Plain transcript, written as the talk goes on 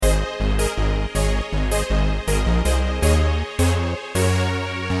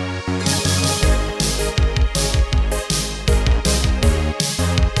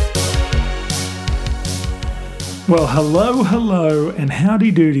Well, hello, and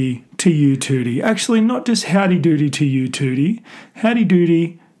howdy doody to you, Tootie. Actually, not just howdy doody to you, Tootie. Howdy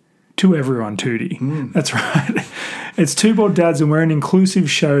doody to everyone, Tootie. That's right. It's Two Bald Dads, and we're an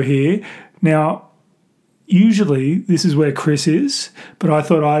inclusive show here. Now, usually this is where Chris is, but I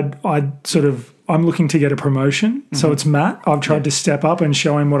thought I'm looking to get a promotion. So it's Matt. I've tried to step up and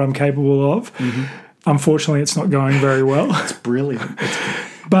show him what I'm capable of. Unfortunately, it's not going very well. It's brilliant.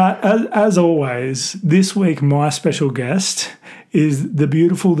 But as always, this week my special guest is the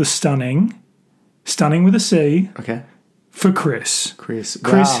beautiful, the stunning with a C. Okay. For Chris. Chris,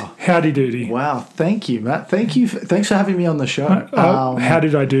 wow. Howdy doody. Wow, thank you, Matt. Thanks for having me on the show. How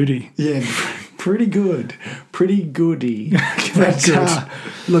did I doody? Yeah, pretty good. Pretty goody. But,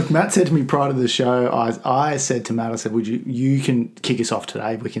 look, Matt said to me prior to the show, I said to Matt, I said, you can kick us off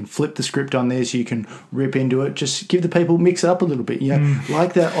today. We can flip the script on this. You can rip into it. Just give the people, mix it up a little bit. You know,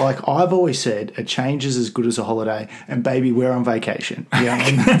 like that. Like I've always said, a change is as good as a holiday. And baby, we're on vacation. You know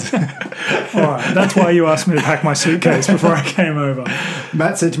what I mean? All right. That's why you asked me to pack my suitcase before I came over.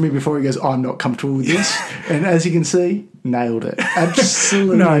 Matt said to me before, he goes, I'm not comfortable with this. And as you can see, nailed it.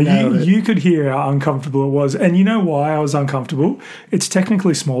 Absolutely nailed it. You could hear how uncomfortable it was. And you know why I was uncomfortable? It's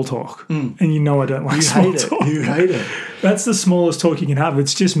technically small talk. And you know I don't like small talk. You hate it. That's the smallest talk you can have.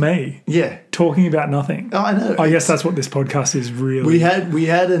 It's just me. Yeah. Talking about nothing. Oh, I know. I guess that's what this podcast is really. We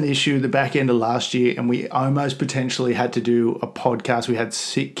had an issue at the back end of last year, and we almost potentially had to do a podcast. We had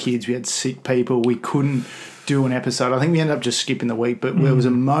sick kids. We had sick people. We couldn't do an episode. I think we ended up just skipping the week, but there was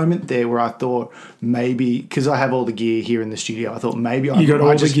a moment there where I thought maybe, because I have all the gear here in the studio, I thought maybe You got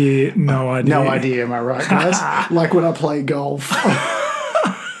all the gear, no idea. No idea, am I right, guys? Like when I play golf.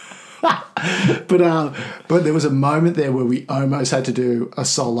 But there was a moment there where we almost had to do a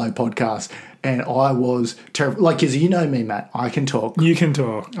solo podcast, and I was terrible. Like, because you know me, Matt, I can talk. You can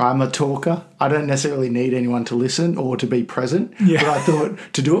talk. I'm a talker. I don't necessarily need anyone to listen or to be present. Yeah. But I thought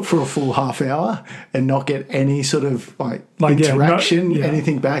to do it for a full half hour and not get any sort of like interaction,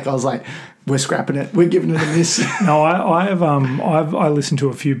 anything back, I was like, we're scrapping it. We're giving it a miss. No, I listened to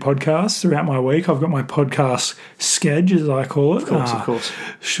a few podcasts throughout my week. I've got my podcast Sketch, as I call it. Of course.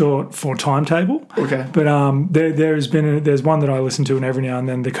 Short for timetable. Okay. But there's one that I listen to, and every now and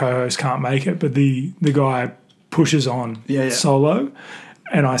then the co-host can't make it, but the guy pushes on solo,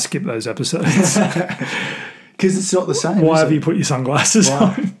 and I skip those episodes. Because it's not the same. Why have you put your sunglasses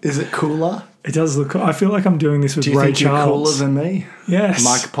on? Is it cooler? It does look cool. I feel like I'm doing this with Ray Charles. Do you think you're cooler than me? Yes.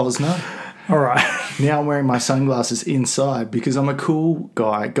 Mike Posner. All right. Now I'm wearing my sunglasses inside because I'm a cool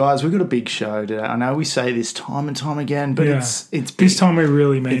guy. Guys, we've got a big show today. I know we say this time and time again, but it's big. This time we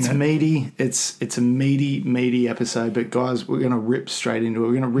really mean it's meaty. It's a meaty episode. But guys, we're going to rip straight into it.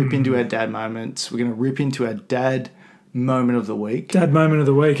 We're going to rip into our dad moments. We're going to rip into our dad moment of the week. Dad moment of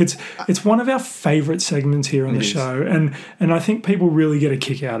the week. It's one of our favourite segments here on the show, and I think people really get a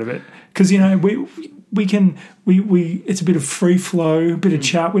kick out of it because, you know, we can it's a bit of free flow, a bit of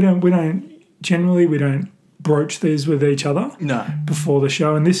chat. We don't broach these with each other before the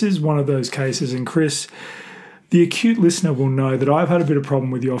show, and this is one of those cases. And Chris, the acute listener will know that I've had a bit of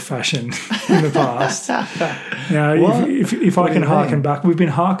problem with your fashion in the past. Now, if I can harken back, we've been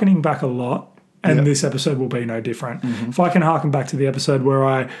harkening back a lot. And this episode will be no different. If I can harken back to the episode where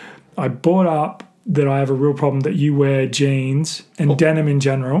I brought up that I have a real problem that you wear jeans and denim in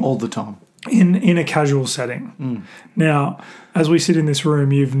general. All the time. In a casual setting. Now, as we sit in this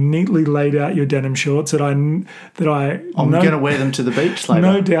room, you've neatly laid out your denim shorts that I'm going to wear them to the beach later.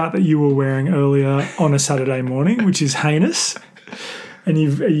 No doubt that you were wearing earlier on a Saturday morning, which is heinous.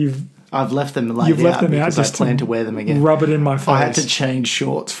 And I've left them laid out because I plan to wear them again. Rub it in my face. I had to change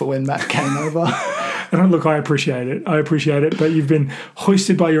shorts for when Matt came over. And look, I appreciate it. But you've been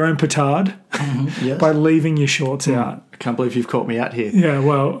hoisted by your own petard by leaving your shorts out. I can't believe you've caught me out here. Yeah,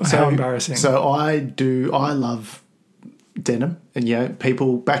 well, how embarrassing. So I love denim. And, you know,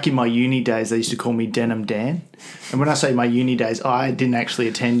 people back in my uni days, they used to call me Denim Dan. And when I say my uni days, I didn't actually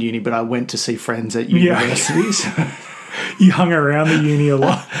attend uni, but I went to see friends at universities. You hung around the uni a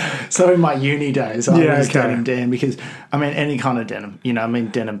lot. So in my uni days, I was Denim Dan because, I mean, any kind of denim. You know, I mean,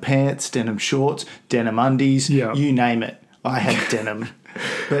 denim pants, denim shorts, denim undies, you name it. I had denim.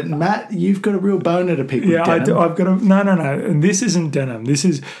 But Matt, you've got a real boner to pick with denim. Yeah, I've got a... No. And this isn't denim. This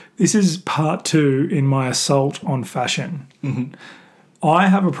is part 2 in my assault on fashion. I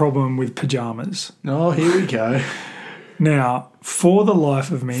have a problem with pajamas. Oh, here we go. Now, for the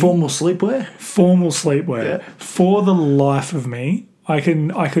life of me... Formal sleepwear. Yeah. For the life of me, I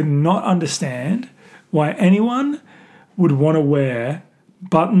could not understand why anyone would want to wear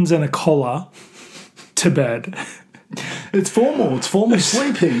buttons and a collar to bed. It's formal. It's formal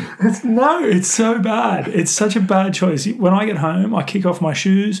sleeping. No, it's so bad. It's such a bad choice. When I get home, I kick off my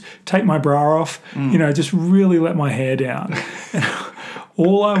shoes, take my bra off, just really let my hair down. And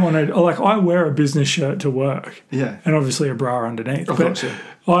all I wanted, I wear a business shirt to work. Yeah. And obviously a bra underneath. Of course, yeah.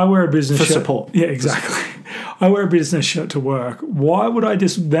 I wear a business For shirt. support. Yeah, exactly. I wear a business shirt to work. Why would I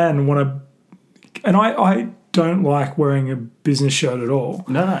just then want to... And I don't like wearing a business shirt at all.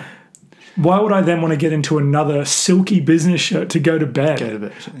 No. Why would I then want to get into another silky business shirt to go to bed? Yeah.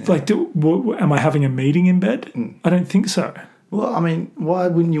 Am I having a meeting in bed? I don't think so. Well, I mean, why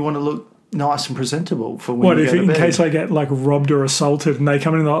wouldn't you want to look nice and presentable for when you go to bed? In case I get robbed or assaulted and they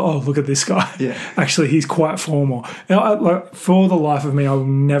come in and oh, look at this guy. Yeah. Actually, he's quite formal. For the life of me, I will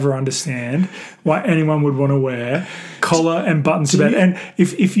never understand why anyone would want to wear collar and buttons to bed. And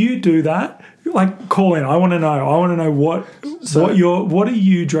if you do that, call in. I want to know what are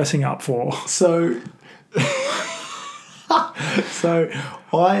you dressing up for? So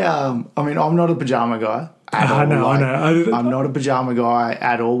I'm not a pajama guy. I know. I'm not a pajama guy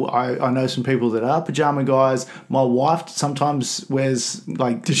at all. I know some people that are pajama guys. My wife sometimes wears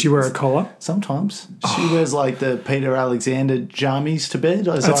Does she wear a collar? Sometimes she wears the Peter Alexander jammies to bed.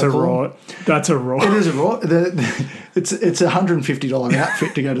 That's a rot. That's a rot. It is a rot. It's $150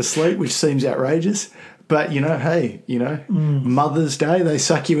 outfit to go to sleep, which seems outrageous. But, Mother's Day, they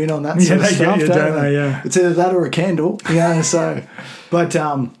suck you in on that sort of stuff, don't they? Yeah. It's either that or a candle, so... But,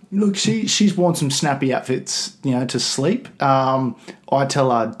 look, she's worn some snappy outfits, to sleep. I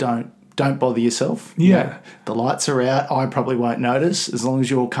tell her, don't bother yourself. Yeah. The lights are out. I probably won't notice as long as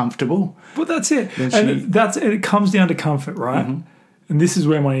you're comfortable. Well, that's it. It comes down to comfort, right? Mm-hmm. And this is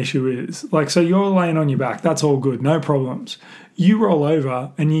where my issue is. So you're laying on your back. That's all good. No problems. You roll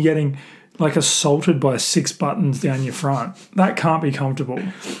over and you're getting... assaulted by 6 buttons down your front. That can't be comfortable.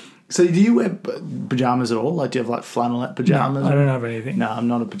 So do you wear pajamas at all? Do you have flannelette pajamas? No, I don't have anything. No, I'm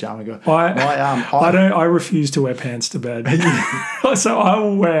not a pajama guy. I refuse to wear pants to bed. So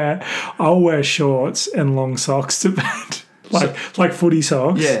I'll wear shorts and long socks to bed. Like footy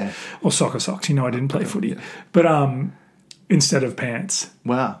socks. Yeah. Or soccer socks. I didn't play footy. But instead of pants.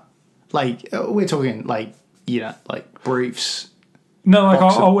 Wow. We're talking briefs. No,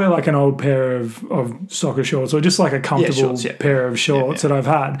 I'll wear an old pair of soccer shorts or just a comfortable pair of shorts that I've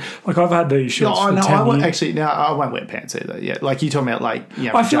had. I've had these shorts for 10 years. I won't wear pants either. Yeah, you're talking about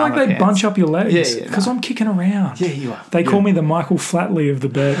I feel like they pants. bunch up your legs because I'm kicking around. Yeah, you are. They call me the Michael Flatley of the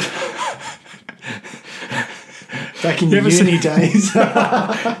bed. Back in your uni days. You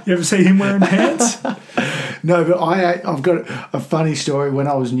ever see him wearing pants? No, but I've got a funny story. When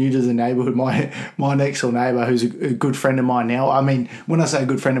I was new to the neighbourhood, my next door neighbour, who's a good friend of mine now. I mean, when I say a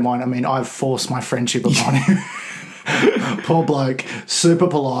good friend of mine, I mean I've forced my friendship upon him. Poor bloke, super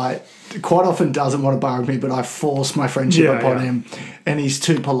polite. Quite often doesn't want to borrow me, but I forced my friendship upon him, and he's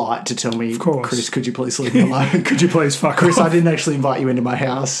too polite to tell me, Chris, could you please leave me alone? Could you please fuck Chris, off? I didn't actually invite you into my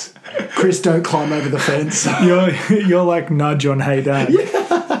house. Chris, don't climb over the fence. You're like Nudge on Hey Dad.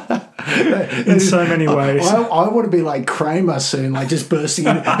 In so many ways. I want to be like Kramer soon, just bursting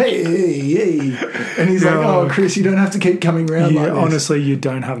in, hey. And he's like, oh, Chris, you don't have to keep coming around like this. Honestly, you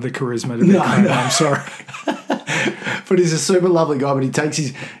don't have the charisma to be Kramer. No. I'm sorry. But he's a super lovely guy. But he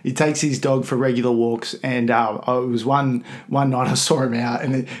takes his dog for regular walks. And it was one night I saw him out,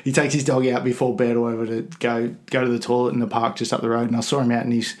 and he takes his dog out before bed or whatever to go to the toilet in the park just up the road. And I saw him out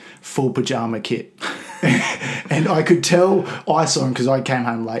in his full pajama kit. And I could tell I saw him because I came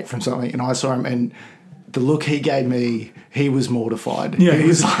home late from something, and I saw him, and the look he gave me, he was mortified. Yeah,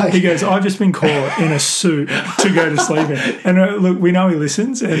 he goes, I've just been caught in a suit to go to sleep in. And look, we know he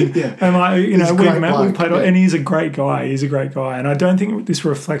listens, and we've played, and he's a great guy. He's a great guy, and I don't think this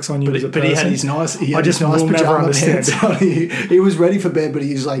reflects on you as a person. But he had his nice, will never understand. He was ready for bed, but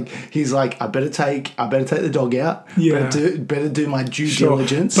he's like, I better take the dog out. Yeah, better do my due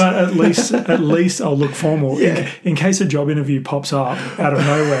diligence. But at least I'll look formal. Yeah. In case a job interview pops up out of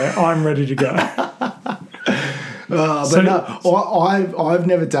nowhere, I'm ready to go. I've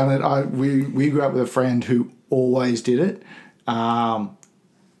never done it. We grew up with a friend who always did it.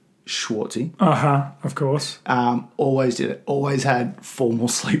 Schwartzy. Of course. Always did it. Always had formal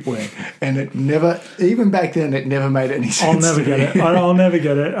sleepwear, and it never, even back then, it never made any sense. I'll never get it. I'll never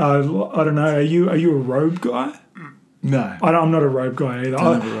get it. I don't know. Are you a robe guy? No. I'm not a robe guy either.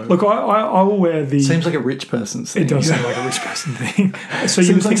 I will wear the... Seems like a rich person's thing. It does seem like a rich person thing. So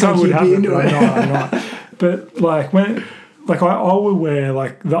you would think I would have it, but I'm not. But I will wear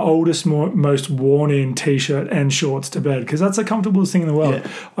the oldest, most worn-in T-shirt and shorts to bed because that's the comfortablest thing in the world. Yeah.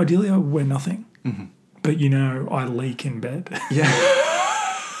 Ideally, I would wear nothing. Mm-hmm. But I leak in bed. Yeah.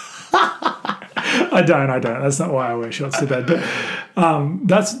 I don't. That's not why I wear shorts to bed. But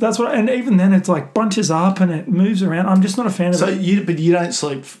that's what. And even then, it's like bunches up and it moves around. I'm just not a fan of it. So you don't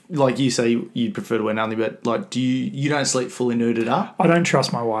sleep like you say you prefer to wear nothing, but like you don't sleep fully nuded up? I don't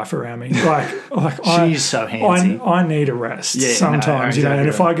trust my wife around me. Like she's so handsy. I need a rest sometimes, exactly And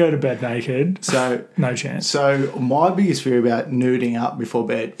if I go to bed naked, so no chance. So my biggest fear about nuding up before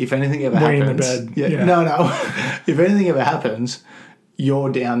bed, if anything ever happens, in the bed. Yeah. No. If anything ever happens,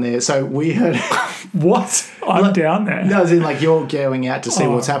 you're down there. So we heard what? I'm down there. No, as in like you're going out to see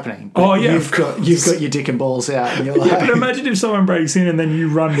what's happening. But you've got your dick and balls out, and you're like. But imagine if someone breaks in and then you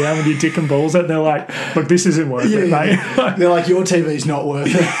run down with your dick and balls out, and they're like, "Look, this isn't worth it, mate." They're like, "Your TV's not worth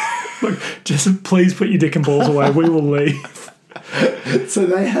it." Look, just please put your dick and balls away. We will leave. So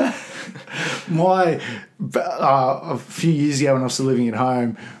they had a few years ago when I was still living at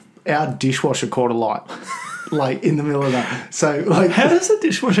home, our dishwasher caught a light. Like in the middle of that, so like how does the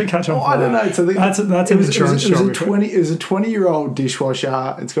dishwasher catch on fire? I don't know. So that's an insurance job. It was a 20-year-old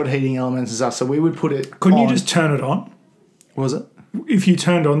dishwasher. It's got heating elements and stuff. So we would put it. Couldn't you just turn it on? Was it? If you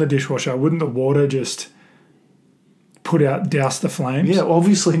turned on the dishwasher, wouldn't the water just douse the flames? Yeah,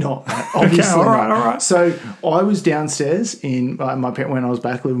 obviously not. Obviously, okay, all right. So I was downstairs in when I was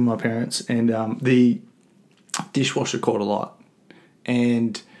back living with my parents, and the dishwasher caught a light,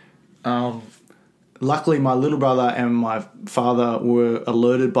 and luckily, my little brother and my father were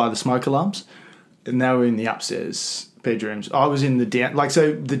alerted by the smoke alarms, and they were in the upstairs bedrooms. I was in the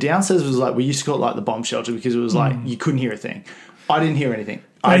so the downstairs was like, we used to call it like the bomb shelter because it was like you couldn't hear a thing. I didn't hear anything.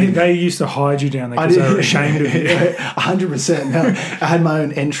 They used to hide you down there because they were ashamed of you. 100%. No, I had my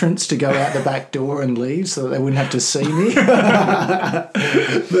own entrance to go out the back door and leave so that they wouldn't have to see me. But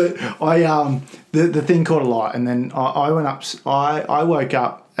the thing caught a light, and then I went up. I woke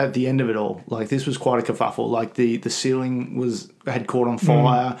up at the end of it all. Like this was quite a kerfuffle. Like the ceiling had caught on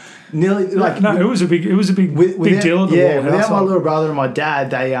fire. Nearly like it was a big deal at the Wall without household. my little brother and my dad,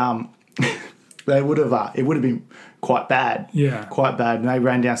 they would have it would have been quite bad. Yeah. Quite bad. And they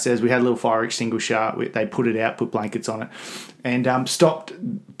ran downstairs. We had a little fire extinguisher. They put it out, put blankets on it, and stopped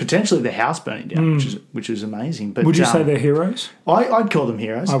potentially the house burning down, which was amazing. But would you say they're heroes? I'd call them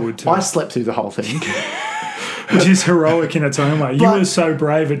heroes. I would too. I slept through the whole thing. Which is heroic in its own way. You were so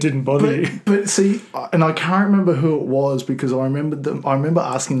brave it didn't bother you. But see, and I can't remember who it was because I remember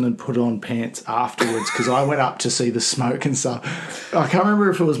asking them to put on pants afterwards because I went up to see the smoke and stuff. I can't remember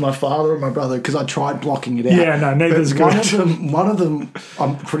if it was my father or my brother because I tried blocking it out. Yeah, no, neither's good. One of them,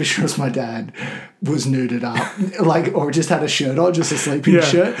 I'm pretty sure it's my dad, was nuded up, or just had a shirt on, just a sleeping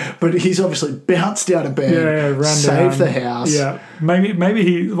shirt. But he's obviously bounced out of bed, ran saved down the house. Yeah, maybe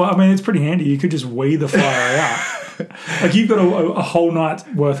he. Well, I mean, it's pretty handy. You could just wee the fire out. Like you've got a whole night's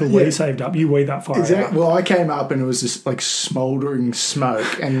worth of wee saved up. You wee that fire out. Well, I came up and it was just like smouldering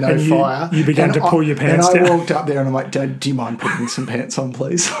smoke and no fire. You began to pull your pants down. And I walked up there and I'm like, Dad, do you mind putting some pants on,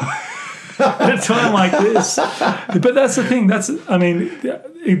 please? At a time like this. But that's the thing.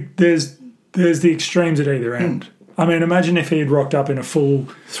 There's the extremes at either end. I mean, imagine if he had rocked up in a full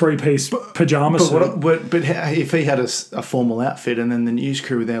three-piece pajama suit. But if he had a formal outfit and then the news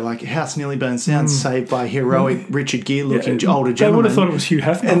crew were there like, house nearly burns down, saved by heroic Richard Gere-looking older gentleman. They would have thought it was Hugh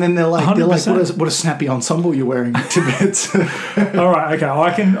Hefner. And then they're like, what a snappy ensemble you're wearing to bed. All right, okay,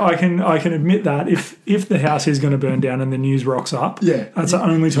 I can admit that if the house is going to burn down and the news rocks up, that's the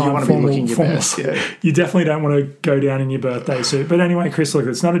only time you definitely don't want to go down in your birthday suit. But anyway, Chris, look,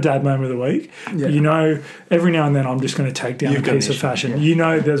 it's not a dad moment of the week. Yeah. But every now and then I'm just going to take down a piece of fashion.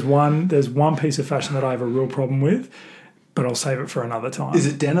 Yeah. There's one piece of fashion that I have a real problem with, but I'll save it for another time. Is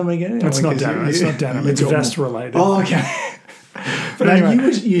it denim again? It's not denim. It's not denim. It's vest related. Oh, okay. But anyway,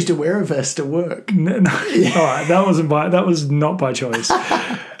 you used to wear a vest to work. No. All right, that was not by choice.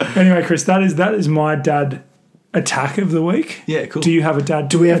 Anyway, Chris, that is my dad attack of the week. Yeah, cool. Do you have a dad?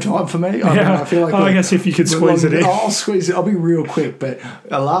 Do we have time for me? I feel like I guess if you could squeeze it in. I'll squeeze it. I'll be real quick. But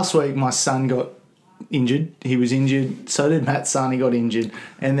last week my son got injured. He was injured. So did Matt's son. He got injured.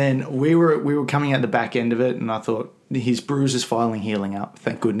 And then we were coming out the back end of it, and I thought his bruise is finally healing up.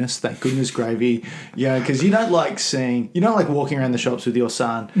 Thank goodness, gravy. Yeah, because you don't like walking around the shops with your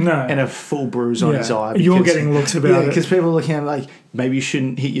son and a full bruise on his eye. You're getting looks about it. Because people are looking at him like, maybe you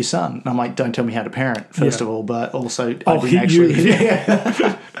shouldn't hit your son. And I'm like, don't tell me how to parent, first of all, but also I'll hit you.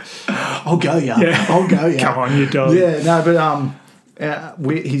 I'll go, yeah. I'll go, yeah. Come on, you dog. Yeah, no, but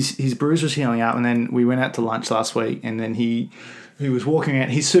his bruise was healing up, and then we went out to lunch last week, and then he was walking out.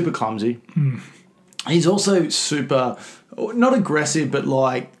 He's super clumsy, he's also super, not aggressive, but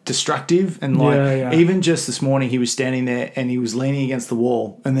like destructive. And like even just this morning, he was standing there and he was leaning against the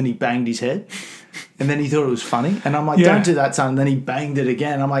wall and then he banged his head. And then he thought it was funny. And I'm like, don't do that, son. And then he banged it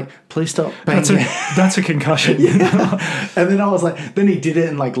again. I'm like, please stop banging it. That's a concussion. And then I was like, then he did it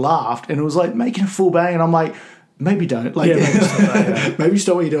and like laughed. And it was like making a full bang. And I'm like, maybe don't. Like, maybe stop that, maybe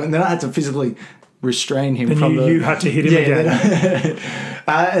stop what you're doing. And then I had to physically restrain him from the... You had to hit him again.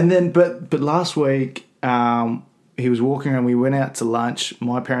 And then, but last week... he was walking around. We went out to lunch.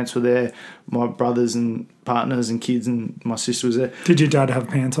 My parents were there. My brothers and partners and kids and my sister was there. Did your dad have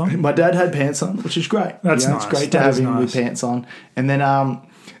pants on? My dad had pants on, which is great. That's nice. It's great to have him with pants on. And then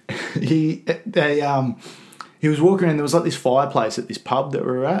he was walking around. There was like this fireplace at this pub that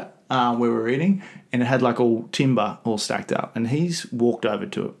we were at where we were eating, and it had like all timber all stacked up. And he's walked over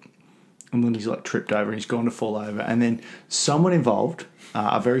to it, and then he's like tripped over and he's gone to fall over. And then someone involved,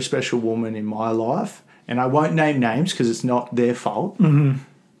 a very special woman in my life. And I won't name names because it's not their fault,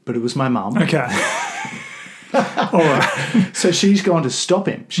 but it was my mum. Okay. All right. So she's gone to stop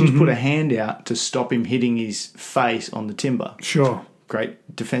him. She's put a hand out to stop him hitting his face on the timber. Sure.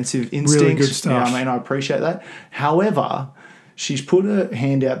 Great defensive instincts. Really good stuff. I mean, I appreciate that. However, she's put a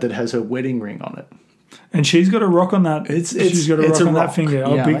hand out that has her wedding ring on it. And she's got a rock on that. She's got a rock on that finger.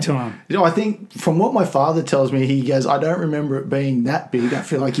 Oh, big time. I think from what my father tells me, he goes, I don't remember it being that big. I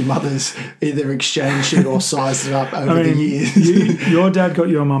feel like your mother's either exchanged it or sized it up over the years. Your dad got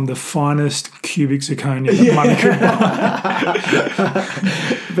your mum the finest cubic zirconia that money could buy.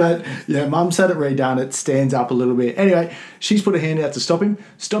 But yeah, mum's had it redone. It stands up a little bit. Anyway, she's put a hand out to stop him.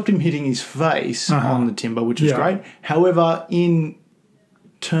 Stopped him hitting his face on the timber, which was great. However, in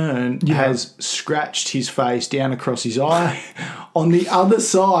turn has scratched his face down across his eye on the other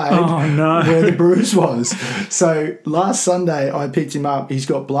side where the bruise was. So last Sunday I picked him up. He's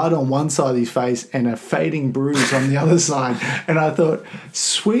got blood on one side of his face and a fading bruise on the other side. And I thought,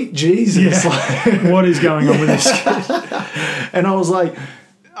 sweet Jesus. Like, what is going on with this kid? And I was like,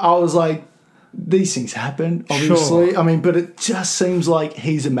 these things happen, obviously. Sure. I mean, but it just seems like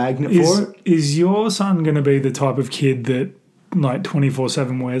he's a magnet for it. Is your son going to be the type of kid that like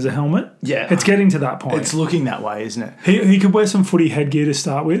 24/7 wears a helmet? Yeah. It's getting to that point. It's looking that way, isn't it? He could wear some footy headgear to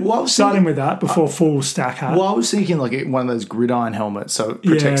start with. Starting with that before full stack hat. Well, I was thinking like one of those gridiron helmets so it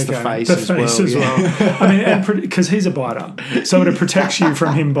protects the face as well. I mean, because he's a biter. So it protects you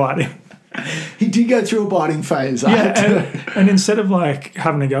from him biting. He did go through a biting phase. And instead of like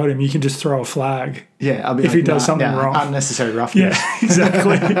having to go at him, you can just throw a flag. Yeah, I'll be if he does something wrong. Unnecessary roughness. Yeah,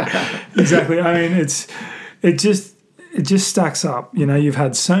 exactly. I mean, it just stacks up. You know, you've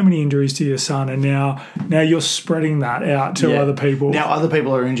had so many injuries to your son, and now you're spreading that out to other people. Now other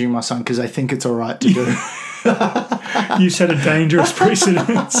people are injuring my son because they think it's all right to do. You set a dangerous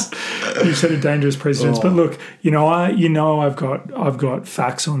precedence. But look, I've got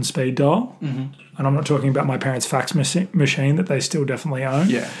fax on speed dial, and I'm not talking about my parents' fax machine that they still definitely own.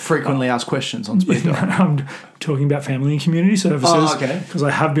 Yeah, frequently asked questions on speed dial. I'm talking about family and community services. Oh, okay. Because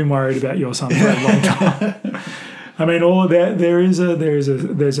I have been worried about your son for a long time. I mean, there's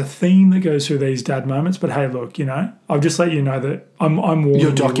a theme that goes through these dad moments. But hey, look, I'll just let you know that I'm warning you.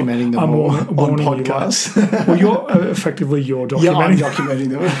 You're documenting them on podcasts. Well, you're documenting. Yeah, I'm documenting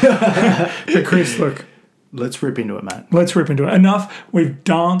them. But Chris, look. Let's rip into it, Matt. Let's rip into it. Enough. We've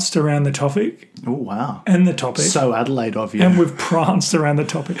danced around the topic. Oh, wow. And the topic. So Adelaide of you. And we've pranced around the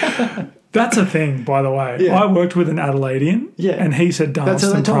topic. That's a thing, by the way. Yeah. I worked with an Adelaidean, and he said dance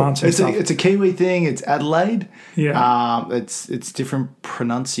and prance and stuff. It's a Kiwi thing. It's Adelaide. Yeah. It's different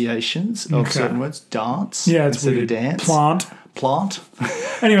pronunciations of certain words. Dance. Yeah, it's instead weird. of dance. Plant.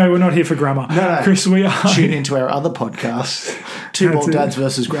 Anyway, we're not here for grammar. No. Chris, we are. Tune into our other podcast, Two Bald Dads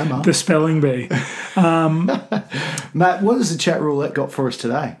versus Grammar. The Spelling Bee. Matt, what has the chat roulette got for us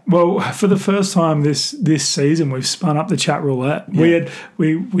today? Well, for the first time this season, we've spun up the chat roulette. Yeah.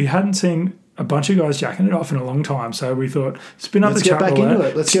 We hadn't seen a bunch of guys jacking it off in a long time, so we thought spin up the chat roulette. Let's get back into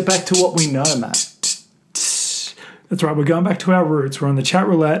it. Let's get back to what we know, Matt. That's right. We're going back to our roots. We're on the chat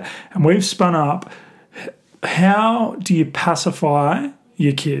roulette, and we've spun up. How do you pacify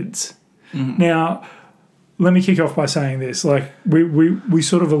your kids? Mm-hmm. Now, let me kick off by saying this. Like we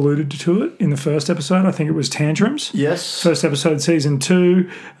sort of alluded to it in the first episode. I think it was tantrums. Yes. First episode, season 2,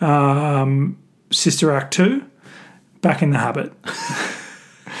 Sister Act 2, back in the habit.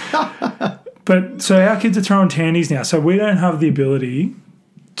 But so our kids are throwing tandies now. So we don't have the ability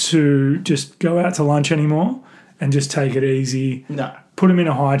to just go out to lunch anymore and just take it easy. No. Put them in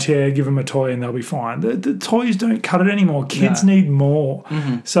a high chair, give them a toy, and they'll be fine. The toys don't cut it anymore. Kids need more.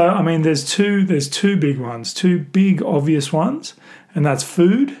 Mm-hmm. So, I mean, there's two big ones, two big obvious ones, and that's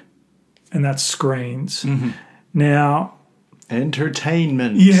food and that's screens. Now,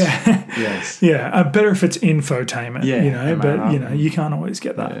 entertainment. Yeah. Yes. Yeah. Better if it's infotainment, Yeah, but, you can't always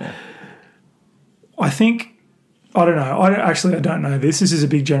get that. Yeah. I think, I don't know. I don't know this. This is a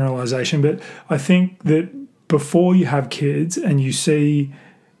big generalization, but I think that before you have kids and you see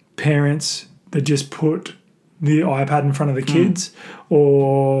parents that just put the iPad in front of the kids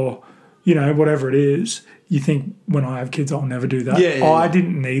or, whatever it is, you think when I have kids, I'll never do that. I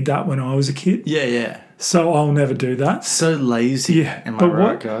didn't need that when I was a kid. Yeah, yeah. So I'll never do that. So lazy. Yeah. Am I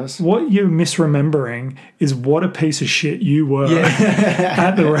right, guys? What you're misremembering is what a piece of shit you were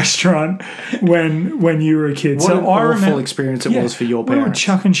at the restaurant when you were a kid. What an awful experience it was for your parents. We were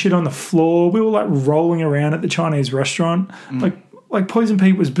chucking shit on the floor. We were like rolling around at the Chinese restaurant. Like Poison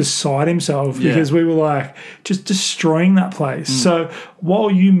Pete was beside himself because we were like just destroying that place. So while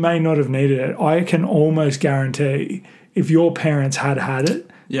you may not have needed it, I can almost guarantee if your parents had it,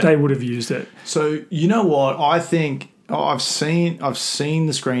 they would have used it. So you know what? I think I've seen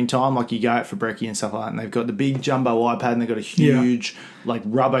the screen time, like you go out for brekkie and stuff like that, and they've got the big jumbo iPad and they've got a huge like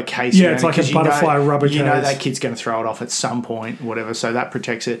rubber case. Yeah, it's like a butterfly rubber case. You know that kid's going to throw it off at some point, whatever. So that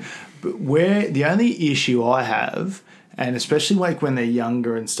protects it. But where the only issue I have, and especially like when they're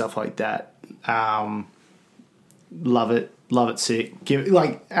younger and stuff like that, love it sick.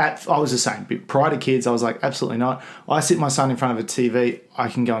 I was the same. But prior to kids, I was like, absolutely not. I sit my son in front of a TV, I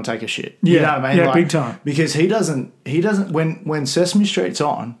can go and take a shit. Yeah, you know what I mean? Yeah, big time. Because he doesn't when Sesame Street's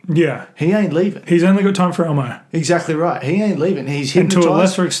on, he ain't leaving. He's only got time for Elmo. Exactly right. He ain't leaving. He's hypnotised. And to a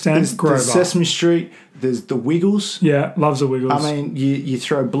lesser there's extent, Grover. Sesame Street, there's the Wiggles. Yeah, loves the Wiggles. I mean, you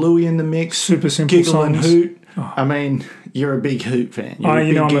throw Bluey in the mix. Super simple Giggle songs. and Hoot. Oh. I mean, you're a big Hoot fan.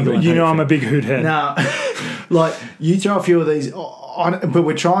 I'm a big Hoot head. No, like you throw a few of these, but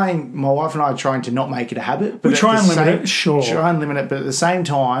we're trying. My wife and I are trying to not make it a habit. But we try and limit it. Sure, try and limit it, but at the same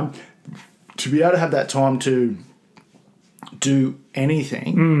time, to be able to have that time to do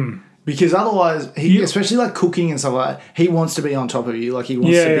anything. Because otherwise, especially like cooking and stuff like that, he wants to be on top of you. Like he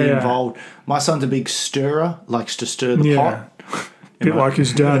wants to be involved. My son's a big stirrer, likes to stir the pot. Bit like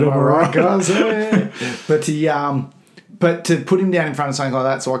his dad, am I right, guys? But to put him down in front of something like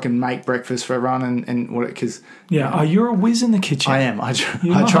that, so I can make breakfast for everyone and what? Because you're a whiz in the kitchen. I am. I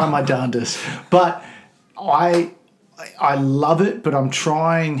try my darndest, but I love it. But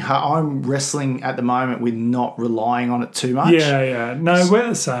I'm wrestling at the moment with not relying on it too much. Yeah. No, we're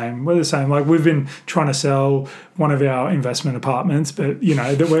the same. Like we've been trying to sell one of our investment apartments, but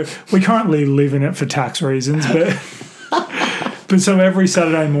that we currently live in it for tax reasons, but. But so every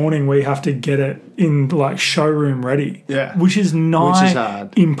Saturday morning we have to get it in like showroom ready. Yeah. Which is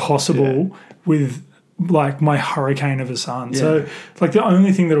hard. Impossible with like my hurricane of a son. Yeah. So like the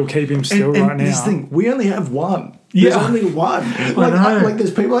only thing that'll keep him still right now. This thing, we only have one. There's only one. Like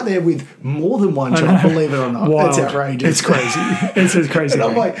there's people out there with more than one child, believe it or not. Wild. It's outrageous. It's crazy. It's as crazy. And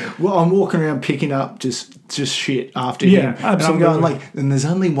I'm like, I'm walking around picking up just shit after him. Absolutely. And I'm going like, and there's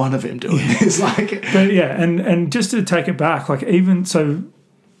only one of him doing this. Like, but and just to take it back, like even so,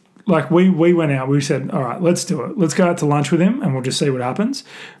 like we went out. We said, all right, let's do it. Let's go out to lunch with him, and we'll just see what happens.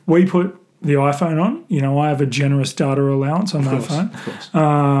 We put the iPhone on. I have a generous data allowance on my phone. Of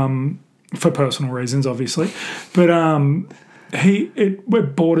course. For personal reasons, obviously, but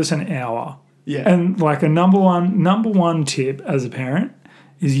it bought us an hour. Yeah, and like a number one tip as a parent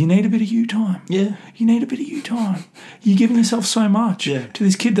is you need a bit of you time. Yeah, you need a bit of you time. You're giving yourself so much to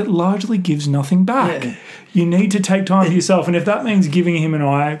this kid that largely gives nothing back. Yeah. You need to take time for yourself, and if that means giving him an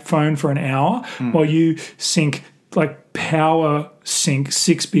iPhone for an hour while you power sink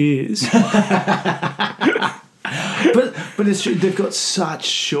 6 beers. But it's true. They've got such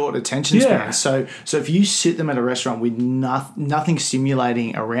short attention spans. So if you sit them at a restaurant with nothing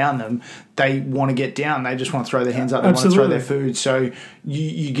stimulating around them, they want to get down. They just want to throw their hands up. They want to throw their food. So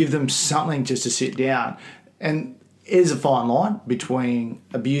you give them something just to sit down. And it is a fine line between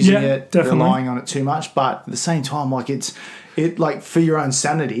abusing it, relying on it too much, but at the same time, like it for your own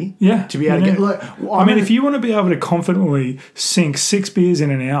sanity. Yeah, to be able to get. If you want to be able to confidently sink 6 beers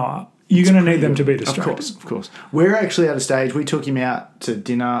in an hour. You're going to need them to be distracted. Of course. We're actually at a stage. We took him out to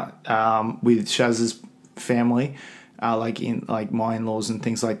dinner with Shaz's family, like my in-laws and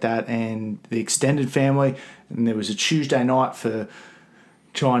things like that, and the extended family. And there was a Tuesday night for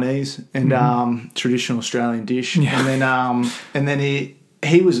Chinese and traditional Australian dish. Yeah. And then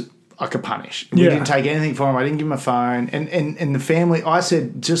he was like a punish. We didn't take anything for him. I didn't give him a phone. And the family, I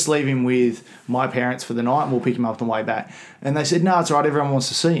said, just leave him with my parents for the night and we'll pick him up on the way back. And they said, no, it's all right. Everyone wants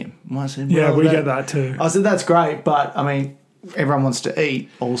to see him. And I said, we get that too. I said, that's great. But, I mean, everyone wants to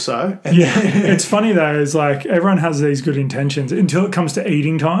eat also. It's funny though, is like everyone has these good intentions until it comes to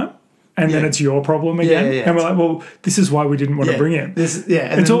eating time. and then it's your problem again. And we're like, well, this is why we didn't want to bring him. And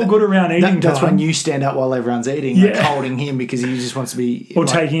it's all good around eating That's time. when you stand up while everyone's eating, like holding him because he just wants to be... Or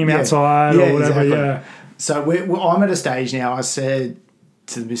taking him outside or whatever, exactly. So I'm at a stage now, I said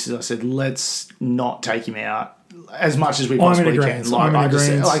to the missus, let's not take him out as much as we possibly can.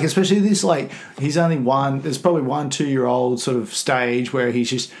 Like, especially this, like, he's only there's probably 1-2-year-old sort of stage where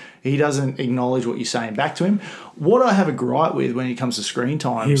he doesn't acknowledge what you're saying back to him. What I have a gripe with when it comes to screen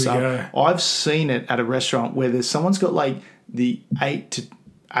time, I've seen it at a restaurant where someone's got like the 8 to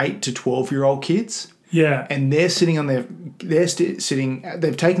 12-year-old kids. Yeah. And they're sitting on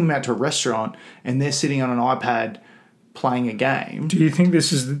they've taken them out to a restaurant and they're sitting on an iPad playing a game. Do you think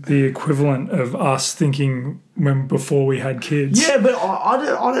this is the equivalent of us thinking before we had kids? Yeah, but I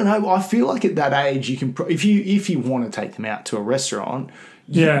don't know. I feel like at that age you can if you want to take them out to a restaurant,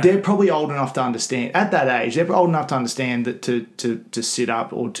 they're probably old enough to understand. At that age, they're old enough to understand that to sit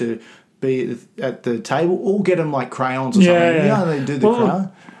up or to be at the table or get them like crayons or something. Yeah, they do the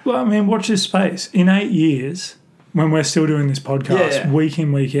crayon. Well, I mean, watch this space. In 8 years, when we're still doing this podcast week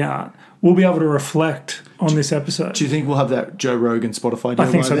in, week out, we'll be able to reflect on this episode. Do you think we'll have that Joe Rogan Spotify deal? I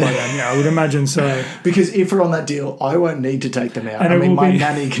think so by then, I would imagine so. Because if we're on that deal, I won't need to take them out. And my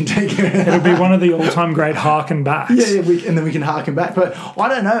nanny can take them out. It'll be one of the all-time great harken backs. And then we can harken back. But I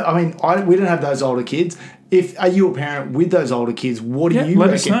don't know. I mean, we don't have those older kids. Are you a parent with those older kids? What do you reckon?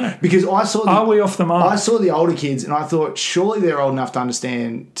 Let us know. Because I saw are we off the mark? I saw the older kids and I thought surely they're old enough to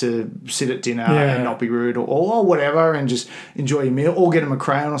understand to sit at dinner and not be rude or whatever and just enjoy your meal or get them a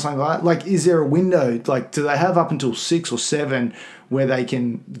crayon or something like that. Like, is there a window? Like, do they have up until 6 or 7 where they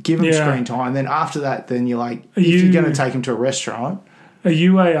can give them screen time? Then after that, then you're like, you're going to take them to a restaurant. Are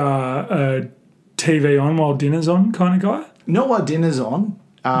you a TV on while dinner's on kind of guy? Not while dinner's on.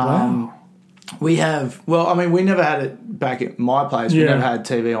 Wow. We never had it back at my place. We never had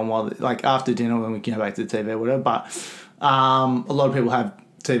TV on while, like, after dinner when we can go back to the TV or whatever. But a lot of people have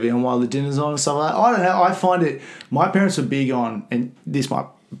TV on while the dinner's on and stuff like that. I don't know. I find it... My parents are big on... And this might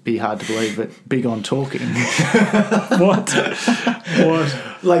be hard to believe, but big on talking. What?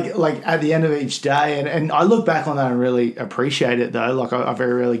 Like at the end of each day. And I look back on that and really appreciate it, though. Like, I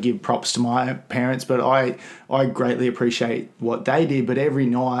very rarely give props to my parents, but I greatly appreciate what they did. But every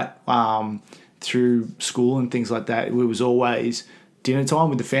night... through school and things like that, it was always dinner time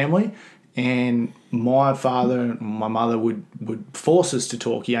with the family, and my father and my mother would force us to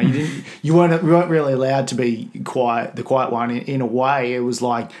talk. You know, we weren't really allowed to be the quiet one. In a way, it was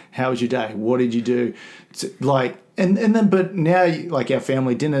like, how was your day? What did you do? Like, and then, but now, like, our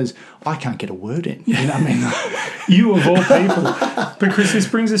family dinners, I can't get a word in. You know what I mean? You of all people. Because this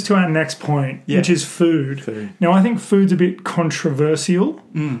brings us to our next point, which is food. Now, I think food's a bit controversial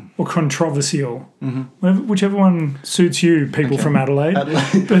or controversial. Mm-hmm. Whichever one suits you, people from Adelaide.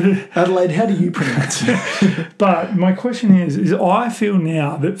 Adelaide, how do you pronounce it? But my question is I feel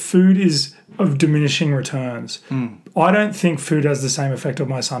now that food is of diminishing returns. I don't think food has the same effect on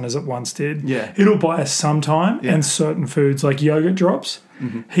my son as it once did. Yeah. It'll buy us some time, and certain foods like yogurt drops,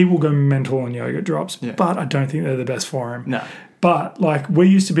 he will go mental on yogurt drops, but I don't think they're the best for him. No. But, like, we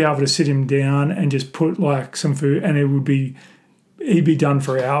used to be able to sit him down and just put, like, some food, and he'd be done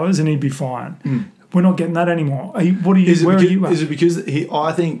for hours and he'd be fine. We're not getting that anymore. Where are you at? Is it because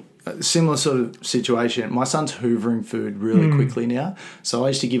I think a similar sort of situation. My son's hoovering food really quickly now. So I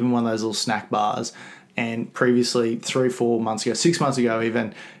used to give him one of those little snack bars. And previously, 3-4 months ago, 6 months ago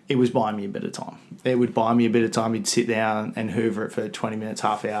even, it was buying me a bit of time. It would buy me a bit of time. He'd sit down and hoover it for 20 minutes,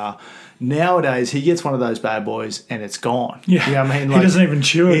 half hour. Nowadays, he gets one of those bad boys and it's gone. Yeah. You know what I mean? Like, he doesn't even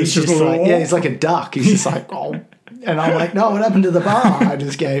chew it. He's just like, he's like a duck. He's just like, oh. And I'm like, no, what happened to the bar I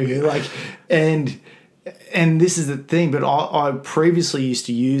just gave you? Like, and this is the thing, but I previously used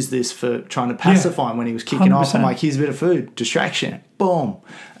to use this for trying to pacify him when he was kicking 100%. Off. I'm like, here's a bit of food, distraction, boom.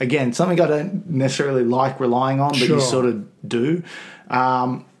 Again, something I don't necessarily like relying on, but you sort of do.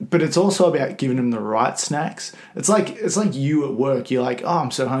 But it's also about giving him the right snacks. It's like you at work. You're like, oh,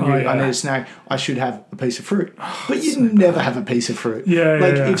 I'm so hungry. I need a snack. I should have a piece of fruit. But you never have a piece of fruit.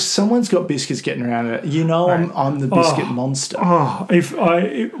 If someone's got biscuits getting around it, you know, I'm the biscuit monster. I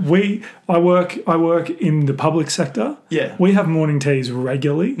work in the public sector. Yeah, we have morning teas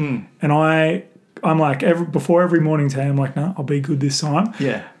regularly, and I'm like before every morning tea, I'm like, no, I'll be good this time.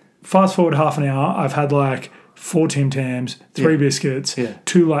 Yeah. Fast forward half an hour, I've had like 4 Tim Tams, 3 biscuits,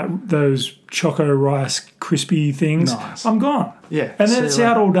 2 like those Choco Rice crispy things. Nice. I'm gone. Yeah. And then it's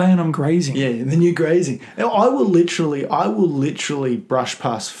out all day and I'm grazing. Yeah, and then you're grazing. And I will literally brush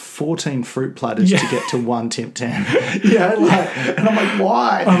past 14 fruit platters to get to 1 Tim Tam. And I'm like,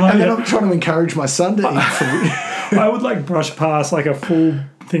 why? I'm trying to encourage my son to eat fruit. I would like brush past like a full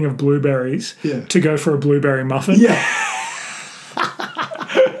thing of blueberries Yeah. to go for a blueberry muffin. Yeah.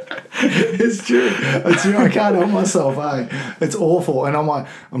 It's true. It's true. I can't help myself, It's awful. And I'm like,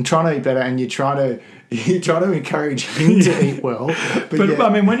 I'm trying to eat better, and you're trying to encourage him to eat well. But yeah. I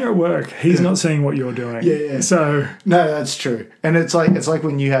mean, when you're at work, he's not seeing what you're doing. Yeah. So No, that's true. And it's like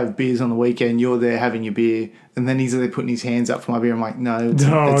when you have beers on the weekend, you're there having your beer, and then he's there putting his hands up for my beer. I'm like, no,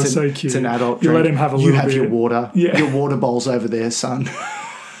 it's so cute. It's an adult You drink. let him have a You little have bit. your water. Yeah. Your water bowl's over there, son.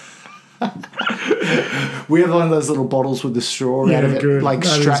 We have one of those little bottles with the straw out of it, good. like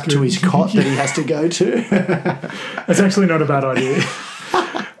That is strapped to good. his cot that he has to go to. that's actually not a bad idea.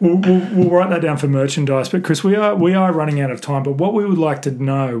 We'll write that down for merchandise. But Chris, we are running out of time. But what we would like to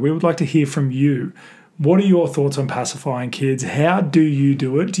know, we would like to hear from you. What are your thoughts on pacifying kids? How do you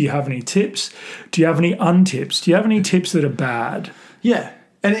do it? Do you have any tips? Do you have any untips? Do you have any tips that are bad? Yeah.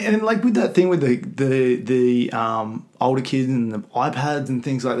 And like with that thing with the older kids and the iPads and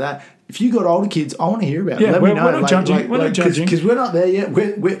things like that, if you got older kids, I want to hear about it. Yeah, Let me know. we're not judging. We're not judging. Because we're not there yet.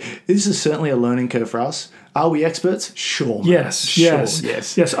 This is certainly a learning curve for us. Are we experts? Sure. Man. Yes, Sure,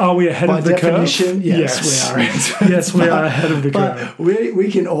 yes. Are we ahead By of the definition, curve? yes, we are experts. Yes, we are ahead of the curve. But we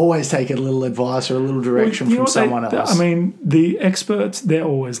can always take a little advice or a little direction You know from what someone else. I mean, the experts, they're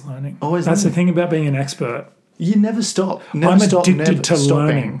always learning. Always That's learning. the thing about being an expert. You never stop. Never I'm stop, addicted never to stopping.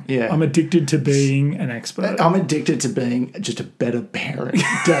 learning. Yeah. I'm addicted to being an expert. I'm addicted to being just a better parent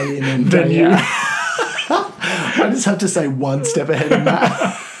day in and Than day you. out. I just have to say one step ahead of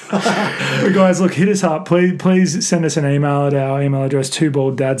Matt. But guys, look, hit us up. Please send us an email at our email address,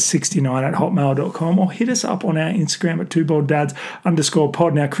 twobalddads69@hotmail.com, or hit us up on our Instagram at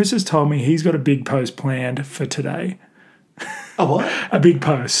twobalddads_pod. Now, Chris has told me he's got a big post planned for today. A what? A big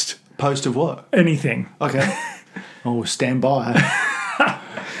post. Post of what? Anything. Okay. Oh, stand by.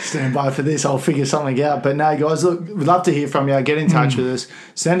 Stand by for this. I'll figure something out. But no, guys, look, we'd love to hear from you. Get in touch with us.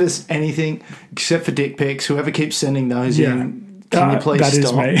 Send us anything except for dick pics. Whoever keeps sending those in, can you please that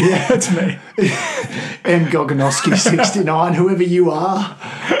stop? That is me. Yeah, it's me. M. Gogonoski69, whoever you are,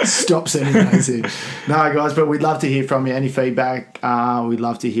 stop sending those in. No, guys, but we'd love to hear from you. Any feedback, we'd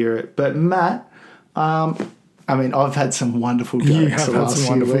love to hear it. But Matt, I mean, I've had some wonderful jokes. You have the had last some few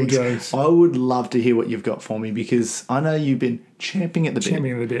wonderful weeks. jokes. I would love to hear what you've got for me because I know you've been champing at the bit.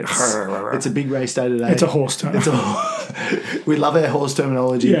 Champing at the bit. It's a big race day today. It's a horse term. We love our horse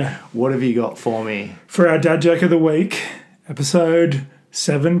terminology. Yeah. What have you got for me? For our dad joke of the week, episode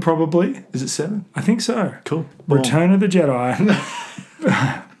 7 probably. Is it 7? I think so. Cool. Return of the Jedi.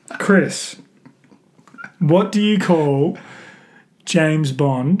 Chris, what do you call James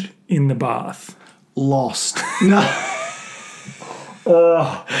Bond in the bath? Lost. No.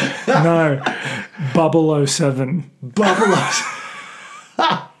 No. 007.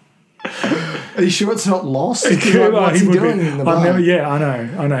 Are you sure it's not lost? Like, what's he would doing in the bar?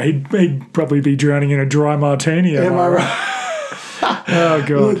 I know. He'd probably be drowning in a dry martini. Am I right? Oh,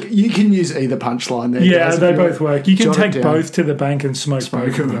 God. Look, you can use either punchline there. Yeah, guys, they if you both want. work. You can Jot it take down. both to the bank and smoke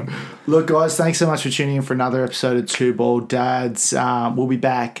both of them. Look, guys, thanks so much for tuning in for another episode of Two Bald Dads. We'll be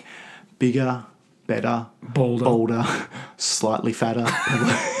back bigger, better, bolder, slightly fatter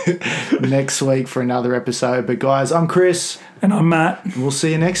next week for another episode. But, guys, I'm Chris. And I'm Matt. We'll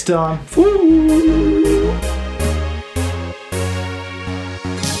see you next time. Woo!